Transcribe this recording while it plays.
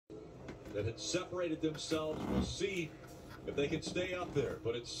that had separated themselves. We'll see if they can stay up there.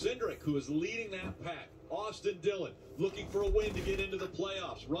 But it's Cindric who is leading that pack. Austin Dillon looking for a win to get into the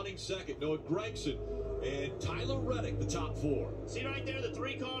playoffs. Running second, Noah Gragson and Tyler Reddick, the top four. See right there, the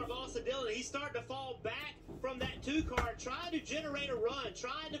 3-car of Austin Dillon. He's starting to fall back from that 2-car, trying to generate a run,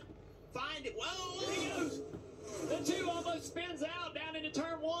 trying to find it. Whoa, there he goes. The 2 almost spins out down into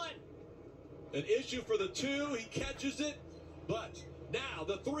turn 1. An issue for the 2. He catches it, but now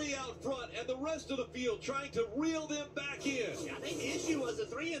the 3 out front and the rest of the field trying to reel them back in. Yeah, I think the issue was the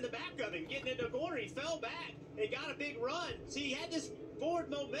 3 in the back of him getting into the corner. He fell back and got a big run. See, he had this forward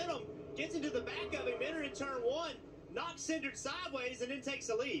momentum, gets into the back of him, entering turn 1, knocks Cindric sideways, and then takes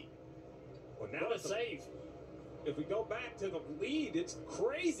the lead. Well, now what a save. If we go back to the lead, it's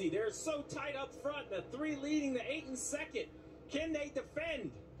crazy. They're so tight up front. The 3 leading the 8 in second. Can they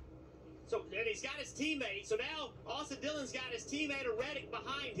defend? So, and he's got his teammate. So now Austin Dillon's got his teammate Reddick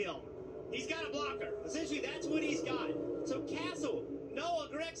behind him. He's got a blocker. Essentially, that's what he's got. So Castle, Noah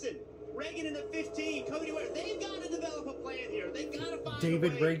Gragson, Reagan in the 15, Cody Ware, they've got to develop a plan here. They've got to find a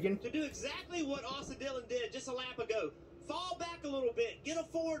way to do exactly what Austin Dillon did just a lap ago. Fall back a little bit, get a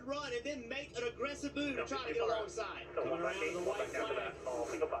forward run, and then make an aggressive move to try to get alongside. Coming around to the white flag.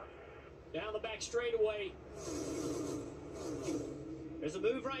 Down the back straightaway. There's a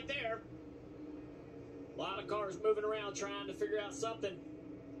move right there. A lot of cars moving around trying to figure out something.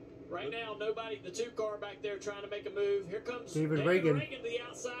 Right now, nobody, the 2-car back there trying to make a move. Here comes David Reagan to the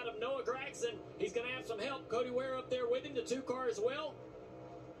outside of Noah Gragson. He's going to have some help. Cody Ware up there with him, the 2-car as well.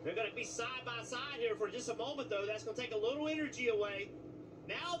 They're going to be side by side here for just a moment, though. That's going to take a little energy away.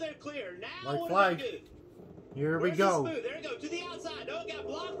 Now they're clear. Now what do they do? Here we go. There you go, to the outside. Noah got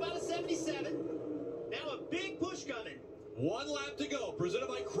blocked by the 77. Now a big push coming. 1 lap to go, presented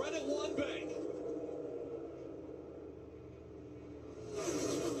by Credit One Bank.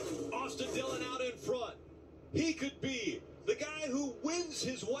 Austin Dillon out in front. He could be the guy who wins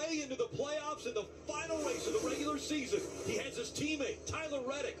his way into the playoffs in the final race of the regular season. He has his teammate, Tyler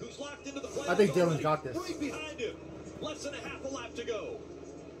Reddick, who's locked into the playoffs. I think Dillon's got this. Right behind him. Less than a half a lap to go.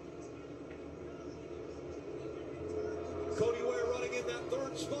 Cody Ware running in that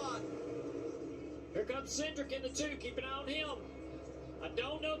 3rd spot. Here comes Cindric in the 2. Keep an eye on him. I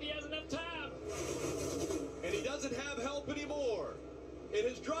don't know if he has enough time. And he doesn't have help anymore. It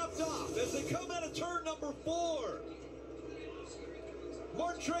has dropped off as they come out of turn number 4.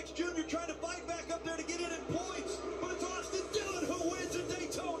 Martin Truex Jr. trying to fight back up there to get in points, but it's Austin Dillon who wins at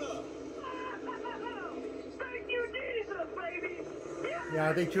Daytona. Thank you, Jesus, baby. Yeah,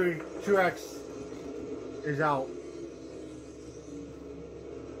 I think Truex is out.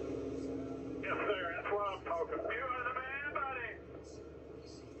 Yes, sir. That's what I'm talking about. You are the man, buddy.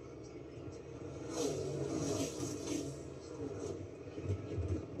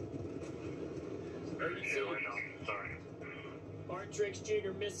 Sorry. Martin Truex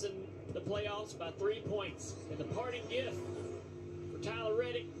Jr. missing the playoffs by 3 points. And the parting gift for Tyler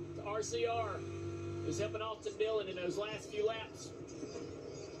Reddick to RCR is helping Austin Dillon in those last few laps.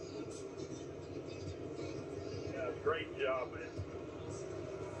 Yeah, great job, man.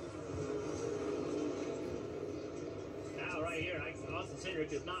 Now, right here, Austin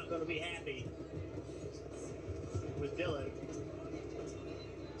Cindric is not going to be happy with Dillon.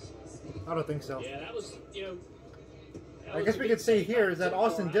 I don't think so. Yeah, that was, you know. I guess we could say here is that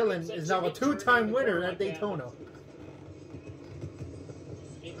Austin Dillon is now a 2-time winner at Daytona.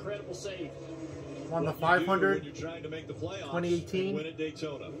 Incredible save. Won the 500, when you're trying to make the playoffs 2018. and win at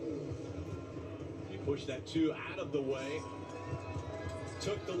Daytona. He pushed that 2 out of the way.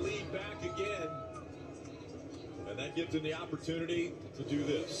 Took the lead back again. And that gives him the opportunity to do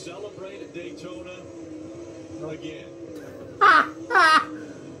this. Celebrate at Daytona again.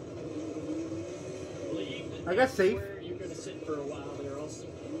 I got safe. You're going to sit for a while there, Austin.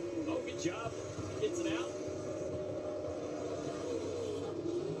 Oh, good job. Gets it out.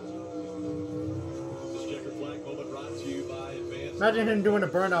 This checker flag moment brought to you by Advanced. Imagine him doing a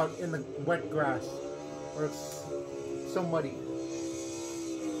burnout in the wet grass, where it's so muddy.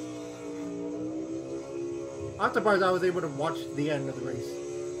 I'm surprised I was able to watch the end of the race.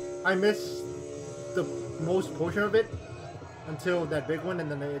 I missed the most portion of it until that big one,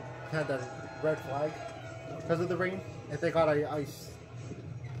 and then it had that red flag because of the rain. And thank God I was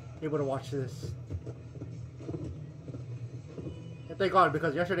able to watch this. And thank God,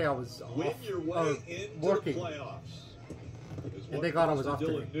 because yesterday I was working. And thank God I was off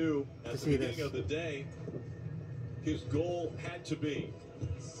today knew to see this. Of the day, his goal had to be.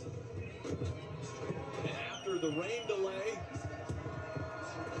 And after the rain delay,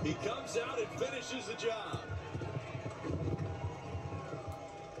 he comes out and finishes the job.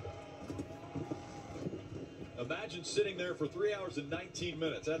 Imagine sitting there for 3 hours and 19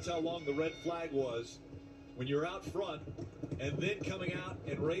 minutes. That's how long the red flag was when you're out front, and then coming out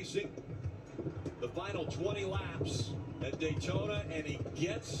and racing the final 20 laps at Daytona, and he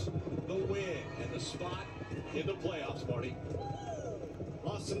gets the win and the spot in the playoffs, Marty.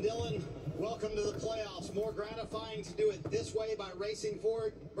 Austin Dillon, welcome to the playoffs. More gratifying to do it this way by racing for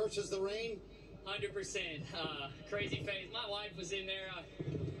it versus the rain? 100%. Crazy face. My wife was in there.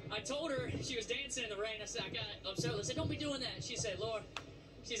 I told her, she was dancing in the rain. I said, I got upset. I said, don't be doing that. She said, Lord,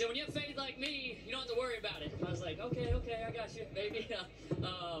 she said, when you have faith like me, you don't have to worry about it. I was like, okay, I got you, baby.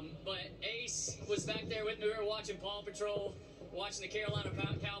 But Ace was back there with me. We were watching Paw Patrol, watching the Carolina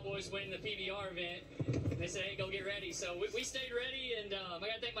Cowboys win the PBR event. They said, hey, go get ready. So we stayed ready, and I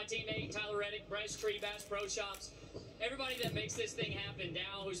got to thank my teammate, Tyler Reddick, Bryce Tree, Bass Pro Shops, everybody that makes this thing happen.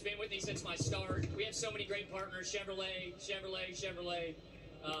 Dow, who's been with me since my start. We have so many great partners, Chevrolet.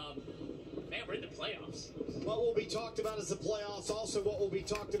 Man, we're in the playoffs. What will be talked about is the playoffs. Also, what will be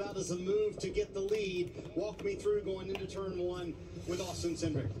talked about is a move to get the lead. Walk me through going into turn one with Austin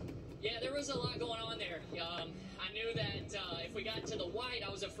Cindric. Yeah, there was a lot going on there. I knew that if we got to the white, I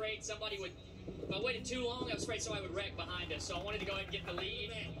was afraid somebody would, if I waited too long, I was afraid somebody would wreck behind us. So I wanted to go ahead and get the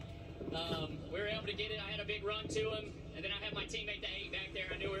lead. We were able to get it. I had a big run to him. And then I had my teammate, the 8, back there.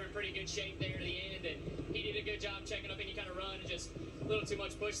 I knew we were in pretty good shape there to the end. And he did a good job checking up any kind of run. And just a little too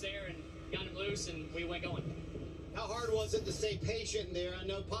much push there and got him loose, and we went going. How hard was it to stay patient there? I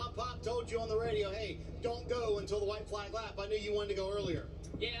know Pop told you on the radio, hey, don't go until the white flag lap. I knew you wanted to go earlier.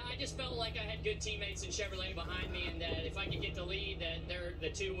 Yeah, I just felt like I had good teammates in Chevrolet behind me, and that if I could get the lead, that the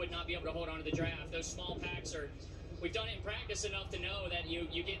two would not be able to hold on to the draft. Those small packs are, we've done it in practice enough to know that you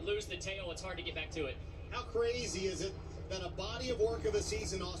lose the tail, it's hard to get back to it. How crazy is it that a body of work of a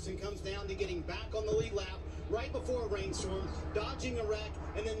season, Austin, comes down to getting back on the lead lap right before a rainstorm, dodging a wreck,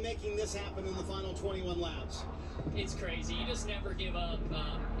 and then making this happen in the final 21 laps? It's crazy. You just never give up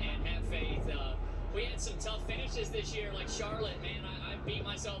and have faith. We had some tough finishes this year, like Charlotte, man. I beat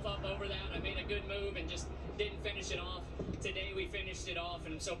myself up over that. I made a good move and just didn't finish it off. Today we finished it off,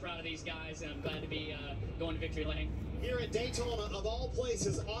 and I'm so proud of these guys, and I'm glad to be going to victory lane. Here at Daytona, of all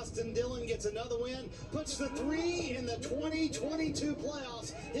places, Austin Dillon gets another win, puts the 3 in the 2022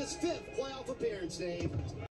 playoffs, his 5th playoff appearance, Dave.